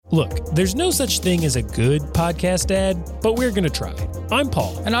Look, there's no such thing as a good podcast ad, but we're going to try. I'm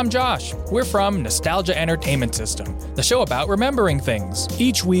Paul. And I'm Josh. We're from Nostalgia Entertainment System, the show about remembering things.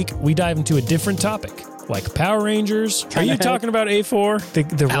 Each week, we dive into a different topic, like Power Rangers. Are you talking about A4?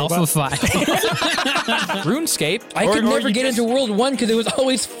 The Alpha robot? 5. RuneScape. I could never get into World 1 because it was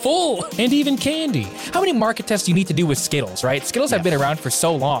always full. And even Candy. How many market tests do you need to do with Skittles, right? Skittles have been around for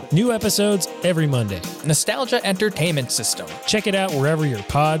so long. New episodes every Monday. Nostalgia Entertainment System. Check it out wherever your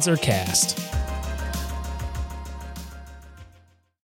pods are cast.